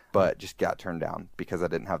networking, but just got turned down because I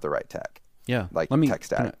didn't have the right tech. Yeah. Like tech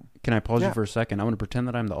stack. Can I pause you for a second? I want to pretend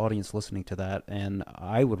that I'm the audience listening to that, and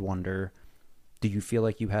I would wonder, do you feel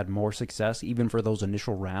like you had more success even for those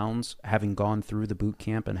initial rounds, having gone through the boot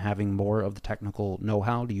camp and having more of the technical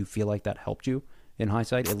know-how? Do you feel like that helped you in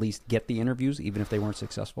hindsight, at least get the interviews, even if they weren't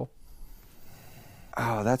successful?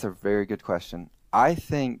 Oh, that's a very good question. I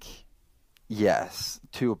think yes,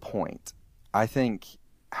 to a point. I think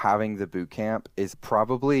having the boot camp is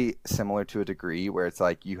probably similar to a degree where it's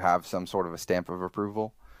like you have some sort of a stamp of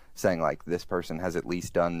approval saying like this person has at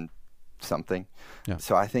least done something. Yeah.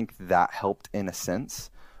 So I think that helped in a sense,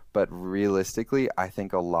 but realistically, I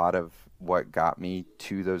think a lot of what got me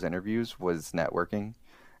to those interviews was networking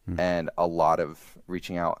and a lot of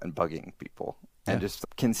reaching out and bugging people. And just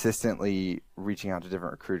consistently reaching out to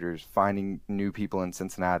different recruiters, finding new people in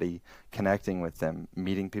Cincinnati, connecting with them,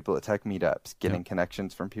 meeting people at tech meetups, getting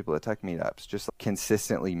connections from people at tech meetups, just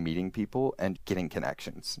consistently meeting people and getting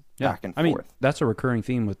connections back and forth. I mean, that's a recurring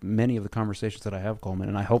theme with many of the conversations that I have, Coleman,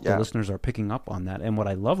 and I hope the listeners are picking up on that. And what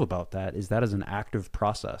I love about that is an active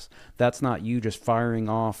process. That's not you just firing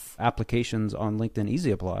off applications on LinkedIn Easy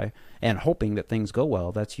Apply and hoping that things go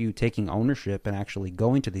well. That's you taking ownership and actually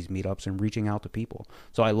going to these meetups and reaching out to people.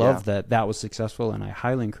 So I love that was successful, and I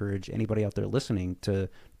highly encourage anybody out there listening to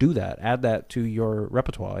do that. Add that to your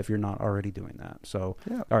repertoire if you're not already doing that. So,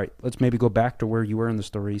 all right, let's maybe go back to where you were in the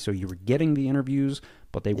story. So you were getting the interviews,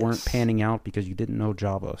 but they weren't panning out because you didn't know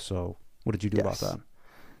Java. So what did you do about that?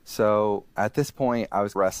 So at this point, I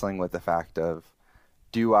was wrestling with the fact of,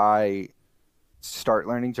 do I start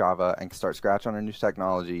learning Java and start scratch on a new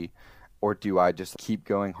technology, or do I just keep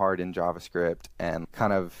going hard in JavaScript and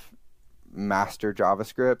kind of master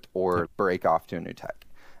JavaScript or break off to a new tech?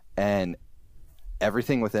 And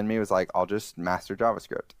everything within me was like, I'll just master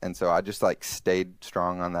JavaScript. And so I just like stayed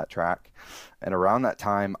strong on that track. And around that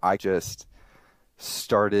time, I just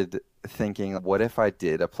started thinking, what if I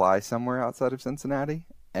did apply somewhere outside of Cincinnati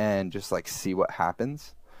and just like see what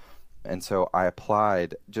happens? And so I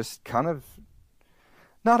applied just kind of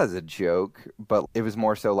not as a joke, but it was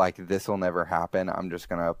more so like, this will never happen. I'm just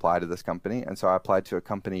going to apply to this company. And so I applied to a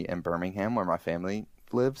company in Birmingham where my family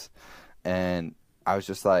lives. And I was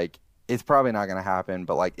just like, it's probably not going to happen,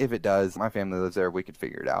 but like if it does, my family lives there, we could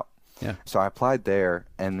figure it out. Yeah. So I applied there,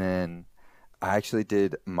 and then I actually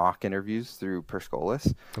did mock interviews through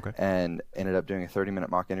Perscolis Okay. and ended up doing a 30-minute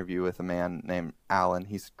mock interview with a man named Alan.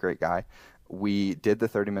 He's a great guy. We did the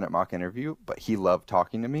 30-minute mock interview, but he loved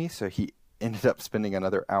talking to me, so he ended up spending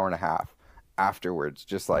another hour and a half afterwards,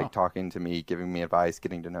 just like Wow. talking to me, giving me advice,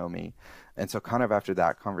 getting to know me. And so kind of after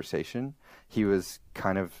that conversation, he was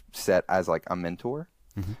kind of set as like a mentor.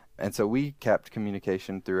 Mhm. And so we kept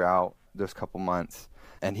communication throughout those couple months.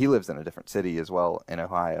 And he lives in a different city as well in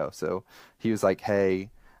Ohio. So he was like,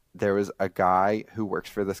 hey, there was a guy who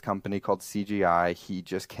works for this company called CGI. He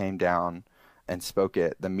just came down and spoke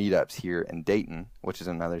at the meetups here in Dayton, which is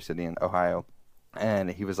another city in Ohio.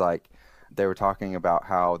 And he was like, they were talking about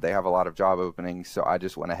how they have a lot of job openings. So I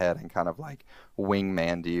just went ahead and kind of like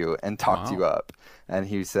wingmanned you and talked Wow. you up. And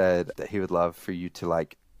he said that he would love for you to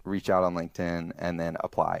like reach out on LinkedIn and then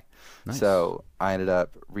apply. Nice. So I ended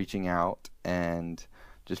up reaching out and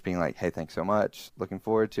just being like, hey, thanks so much. Looking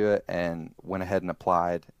forward to it. And went ahead and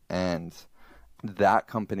applied. And that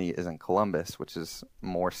company is in Columbus, which is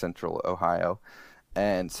more central Ohio.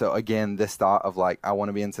 And so again, this thought of like, I want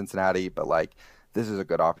to be in Cincinnati, but like, this is a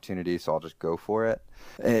good opportunity, so I'll just go for it.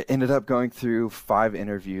 It ended up going through 5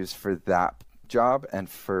 interviews for that job and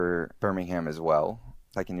for Birmingham as well.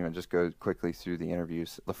 I can even just go quickly through the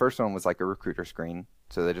interviews. The first one was like a recruiter screen.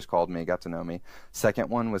 So they just called me, got to know me. Second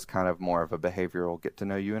one was kind of more of a behavioral get to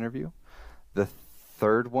know you interview. The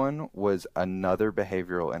third one was another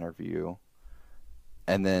behavioral interview.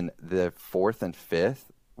 And then the fourth and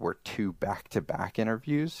fifth were 2 back-to-back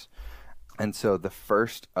interviews. And so the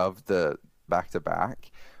first of the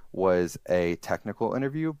back-to-back was a technical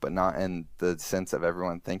interview, but not in the sense of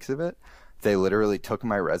everyone thinks of it. They literally took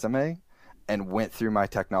my resume and went through my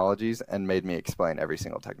technologies and made me explain every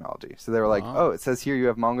single technology. So they were like, oh, it says here you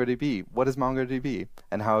have MongoDB. What is MongoDB?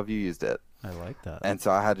 And how have you used it? I like that. And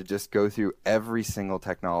so I had to just go through every single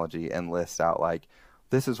technology and list out like,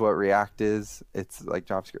 this is what React is. It's like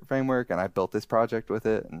JavaScript framework, and I built this project with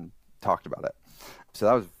it and talked about it. So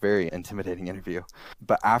that was a very intimidating interview.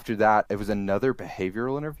 But after that, it was another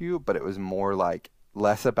behavioral interview, but it was more like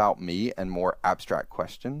less about me and more abstract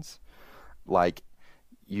questions. Like,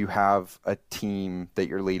 you have a team that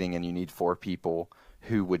you're leading and you need 4 people.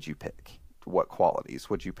 Who would you pick? What qualities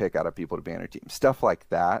would you pick out of people to be on your team? Stuff like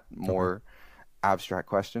that, more abstract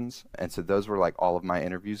questions. And so those were like all of my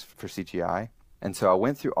interviews for CGI. And so I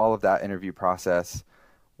went through all of that interview process,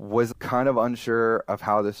 was kind of unsure of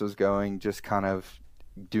how this was going, just kind of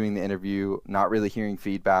doing the interview, not really hearing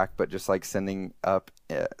feedback, but just like sending up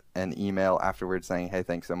an email afterwards saying, hey,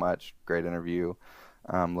 thanks so much. Great interview.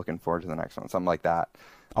 Looking forward to the next one. Something like that.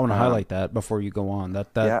 I want to highlight that before you go on.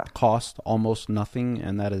 That cost almost nothing,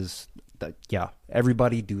 and that is,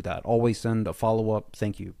 everybody do that. Always send a follow-up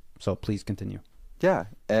thank you. So please continue. Yeah,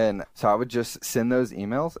 and so I would just send those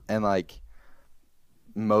emails, and like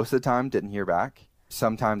most of the time didn't hear back.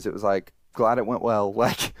 Sometimes it was like, glad it went well,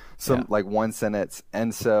 like like one sentence.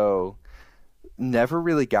 And so never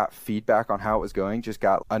really got feedback on how it was going, just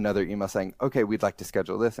got another email saying, okay, we'd like to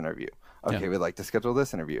schedule this interview. Okay, we'd like to schedule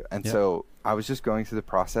this interview. And so I was just going through the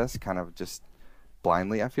process kind of just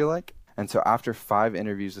blindly, I feel like. And so after 5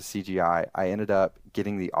 interviews with CGI, I ended up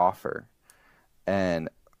getting the offer. And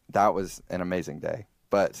that was an amazing day.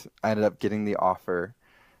 But I ended up getting the offer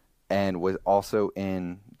and was also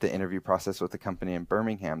in the interview process with a company in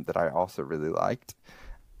Birmingham that I also really liked.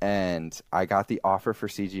 And I got the offer for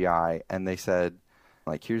CGI, and they said,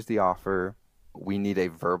 like, here's the offer. We need a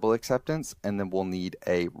verbal acceptance, and then we'll need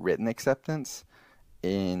a written acceptance.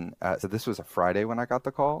 So this was a Friday when I got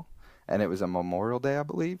the call, and it was a Memorial Day, I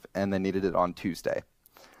believe, and they needed it on Tuesday.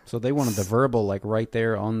 So they wanted the verbal, like, right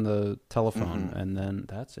there on the telephone, and then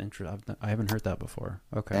that's interesting. I haven't heard that before.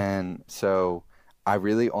 Okay. And so I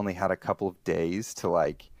really only had a couple of days to,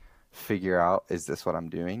 like, figure out, is this what I'm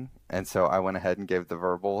doing? And so I went ahead and gave the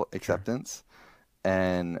verbal acceptance.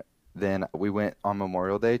 And then we went on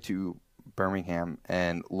Memorial Day to Birmingham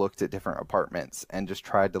and looked at different apartments and just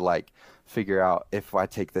tried to like figure out, if I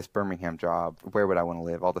take this Birmingham job, where would I want to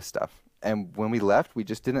live, all this stuff. And when we left, we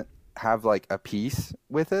just didn't have like a peace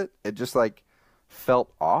with it. It just like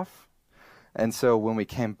felt off. And so when we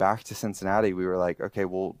came back to Cincinnati, we were like, okay,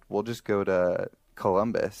 we'll just go to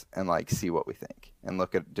Columbus and like see what we think and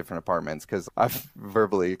look at different apartments, because I've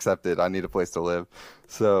verbally accepted I need a place to live.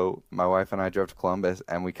 So my wife and I drove to Columbus,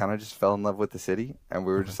 and we kind of just fell in love with the city, and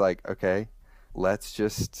we were just like, okay, let's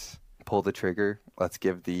just pull the trigger. Let's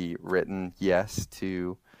give the written yes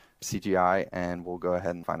to CGI, and we'll go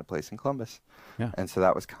ahead and find a place in Columbus. Yeah. And so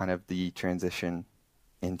that was kind of the transition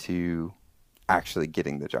into actually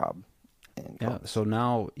getting the job. in Yeah. Columbus. So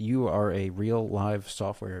now you are a real live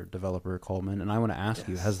software developer, Coleman, and I want to ask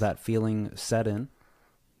you, has Yes. that feeling set in?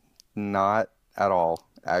 Not at all,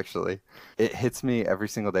 actually. It hits me every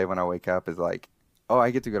single day when I wake up is like, oh,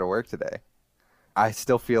 I get to go to work today. I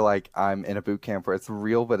still feel like I'm in a boot camp where it's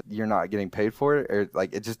real, but you're not getting paid for it, or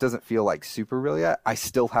like it just doesn't feel like super real yet. I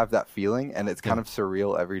still have that feeling, and it's Yeah. kind of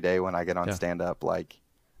surreal every day when I get on Yeah. stand up. Like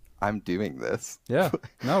I'm doing this. Yeah.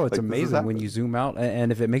 No, it's Like this is amazing when you happening. zoom out.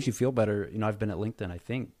 And if it makes you feel better, I've been at LinkedIn, I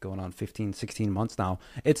think, going on 15, 16 months now.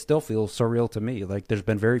 It still feels surreal to me. Like, there's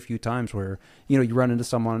been very few times where, you run into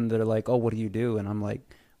someone that are like, oh, what do you do? And I'm like,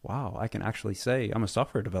 wow, I can actually say I'm a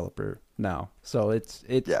software developer now. So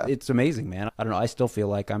Yeah. it's amazing, man. I don't know. I still feel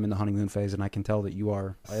like I'm in the honeymoon phase, and I can tell that you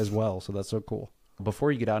are as well. So that's so cool.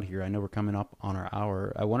 Before you get out of here, I know we're coming up on our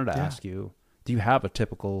hour. I wanted to Yeah. ask you, do you have a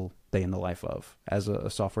typical day in the life of as a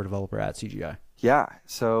software developer at CGI? Yeah.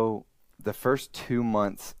 So the first 2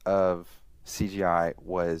 months of CGI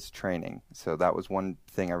was training. So that was one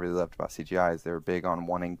thing I really loved about CGI is they were big on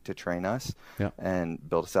wanting to train us Yeah. and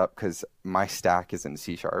build us up because my stack is in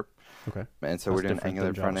C sharp. Okay. And so That's we're doing different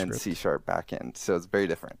Angular than front end, JavaScript. C sharp back end. So it's very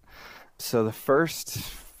different. So the first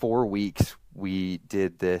 4 weeks we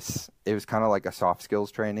did this. It was kind of like a soft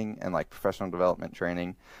skills training and like professional development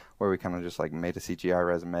training where we kind of just like made a CGI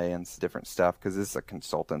resume and different stuff because this is a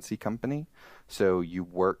consultancy company. So you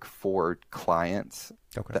work for clients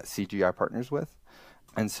Okay. that CGI partners with.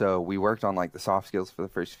 And so we worked on like the soft skills for the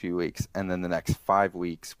first few weeks. And then the next 5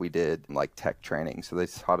 weeks we did like tech training. So they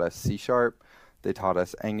taught us C sharp, they taught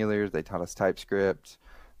us Angular, they taught us TypeScript,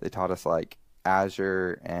 they taught us like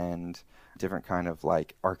Azure and different kind of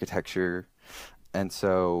like architecture. And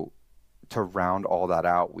so to round all that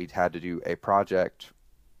out, we'd had to do a project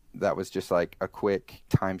that was just like a quick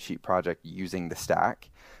timesheet project using the stack.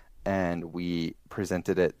 And we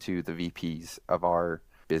presented it to the VPs of our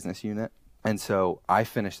business unit. And so I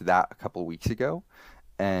finished that a couple of weeks ago.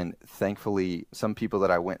 And thankfully, some people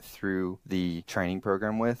that I went through the training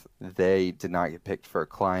program with, they did not get picked for a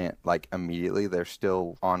client like immediately. They're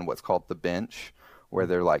still on what's called the bench, where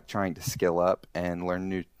they're like trying to skill up and learn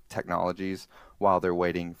new technologies while they're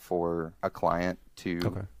waiting for a client to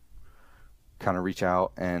Okay. kind of reach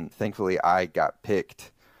out. And thankfully, I got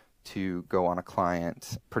picked to go on a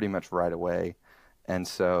client pretty much right away. And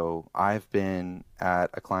so I've been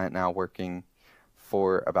at a client now working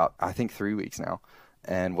for about, I think, 3 weeks now,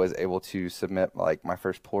 and was able to submit like my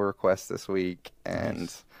first pull request this week and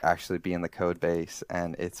Nice. actually be in the code base.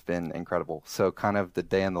 And it's been incredible. So kind of the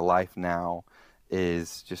day in the life now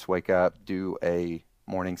is just wake up, do a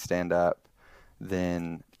morning stand up,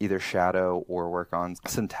 then either shadow or work on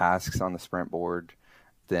some tasks on the sprint board.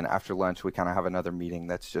 Then after lunch, we kind of have another meeting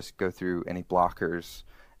that's just go through any blockers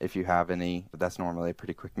if you have any. But that's normally a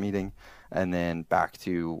pretty quick meeting. And then back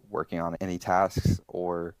to working on any tasks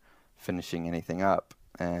or finishing anything up.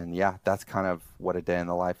 And yeah, that's kind of what a day in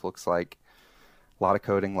the life looks like. A lot of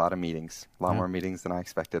coding, a lot of meetings, a lot Yeah. more meetings than I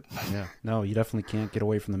expected. Yeah. No, you definitely can't get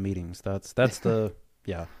away from the meetings. That's the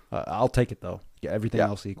yeah. I'll take it though. Yeah, everything Yeah.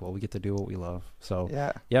 else equal, we get to do what we love. So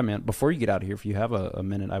Yeah. yeah, man. Before you get out of here, if you have a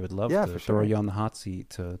minute, I would love Yeah, to for throw sure. you on the hot seat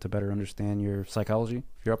to better understand your psychology.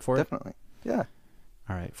 If you're up for it. Definitely. Yeah.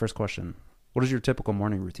 All right. First question: what does your typical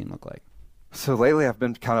morning routine look like? So lately I've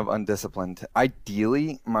been kind of undisciplined.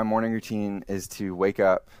 Ideally, my morning routine is to wake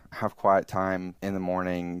up, have quiet time in the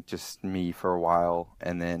morning, just me for a while,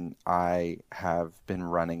 and then I have been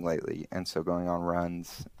running lately. And so going on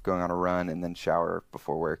a run and then shower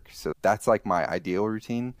before work. So that's like my ideal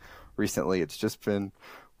routine. Recently it's just been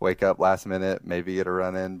wake up last minute, maybe get a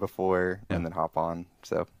run in before Yeah. and then hop on.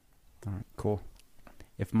 So, All right. Cool.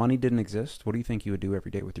 If money didn't exist, what do you think you would do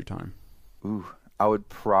every day with your time? ooh, I would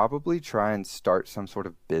probably try and start some sort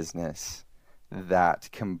of business that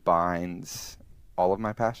combines all of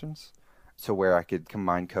my passions. So where I could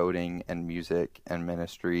combine coding and music and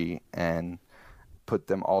ministry and put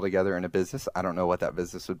them all together in a business. I don't know what that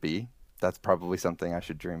business would be. That's probably something I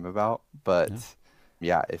should dream about. But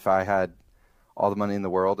yeah, if I had all the money in the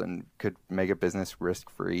world and could make a business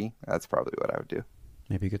risk-free, that's probably what I would do.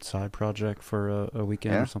 Maybe a good side project for a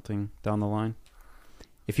weekend Yeah. or something down the line.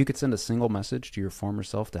 If you could send a single message to your former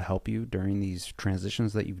self to help you during these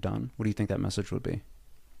transitions that you've done, what do you think that message would be?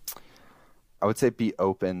 I would say be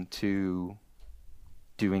open to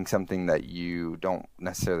doing something that you don't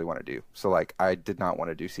necessarily want to do. So like I did not want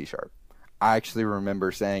to do C sharp. I actually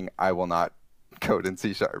remember saying I will not code in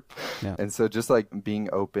C sharp. Yeah. And so just like being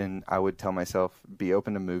open, I would tell myself be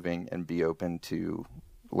open to moving and be open to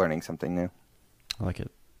learning something new. I like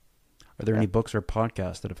it. Are there any books or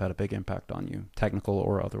podcasts that have had a big impact on you, technical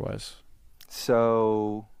or otherwise?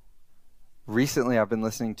 So Recently, I've been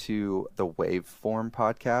listening to the Waveform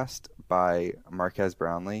podcast by Marquez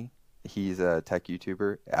Brownlee. He's a tech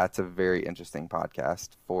YouTuber. That's a very interesting podcast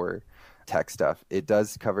for tech stuff. It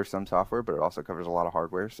does cover some software, but it also covers a lot of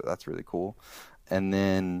hardware, so that's really cool. And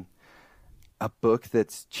then a book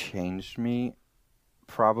that's changed me,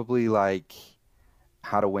 probably like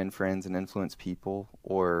How to Win Friends and Influence People,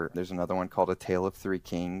 or there's another one called A Tale of Three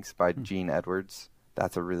Kings by Gene Edwards.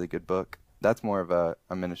 That's a really good book. That's more of a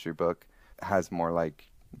ministry book. It has more like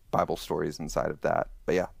Bible stories inside of that.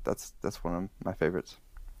 But yeah, that's one of my favorites.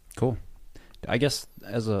 Cool. I guess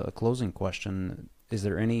as a closing question, is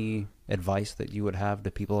there any advice that you would have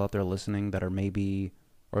to people out there listening that are maybe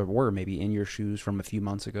or were maybe in your shoes from a few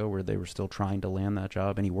months ago where they were still trying to land that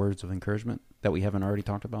job? Any words of encouragement that we haven't already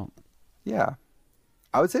talked about? Yeah.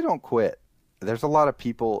 I would say don't quit. There's a lot of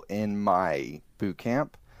people in my boot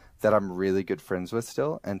camp that I'm really good friends with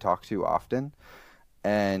still and talk to often.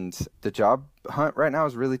 And the job hunt right now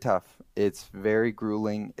is really tough. It's very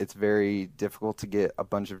grueling. It's very difficult to get a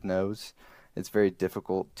bunch of no's. It's very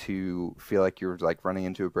difficult to feel like you're like running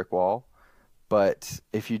into a brick wall. But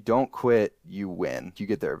if you don't quit, you win. You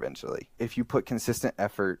get there eventually. If you put consistent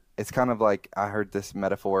effort, it's kind of like I heard this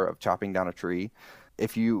metaphor of chopping down a tree.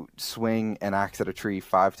 If you swing an axe at a tree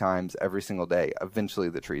 5 times every single day, eventually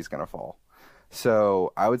the tree is going to fall.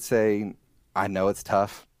 So I would say, I know it's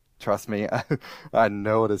tough. Trust me, I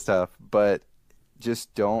know it is tough, but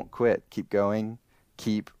just don't quit. Keep going.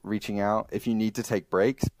 Keep reaching out. If you need to take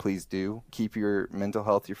breaks, please do. Keep your mental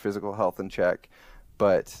health, your physical health in check.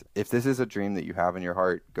 But if this is a dream that you have in your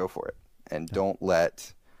heart, go for it. And don't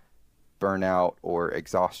let burnout or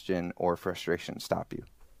exhaustion or frustration stop you.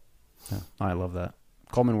 Yeah, I love that.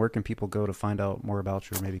 Coleman, where can people go to find out more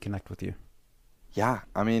about you or maybe connect with you? Yeah,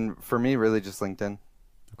 I mean, for me, really just LinkedIn.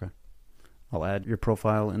 Okay. I'll add your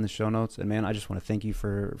profile in the show notes. And man, I just want to thank you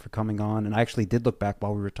for coming on. And I actually did look back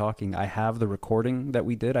while we were talking. I have the recording that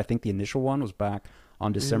we did. I think the initial one was back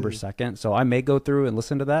on December 2nd. So I may go through and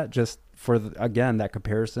listen to that just for, again, that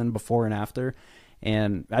comparison before and after.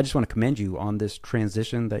 And I just want to commend you on this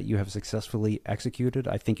transition that you have successfully executed.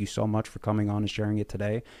 I thank you so much for coming on and sharing it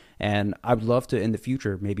today. And I would love to, in the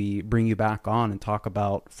future, maybe bring you back on and talk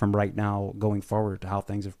about from right now going forward to how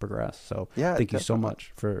things have progressed. So yeah, thank definitely. you so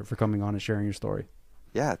much for coming on and sharing your story.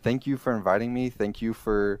 Yeah, thank you for inviting me. Thank you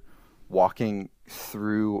for walking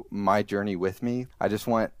through my journey with me. I just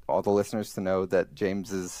want all the listeners to know that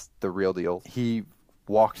James is the real deal. He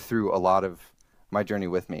walked through a lot of my journey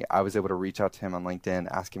with me. I was able to reach out to him on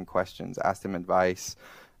LinkedIn, ask him questions, ask him advice,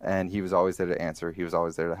 and he was always there to answer. He was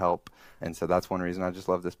always there to help. And so that's one reason I just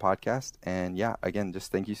love this podcast. And yeah, again,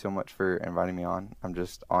 just thank you so much for inviting me on. I'm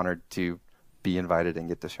just honored to be invited and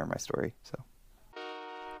get to share my story. So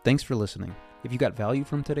thanks for listening. If you got value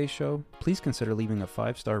from today's show, please consider leaving a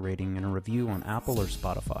 5-star rating and a review on Apple or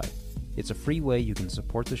Spotify. It's a free way you can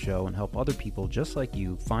support the show and help other people just like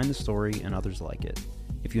you find the story and others like it.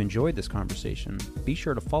 If you enjoyed this conversation, be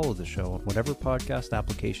sure to follow the show on whatever podcast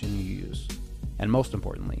application you use. And most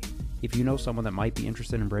importantly, if you know someone that might be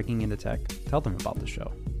interested in breaking into tech, tell them about the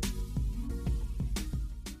show.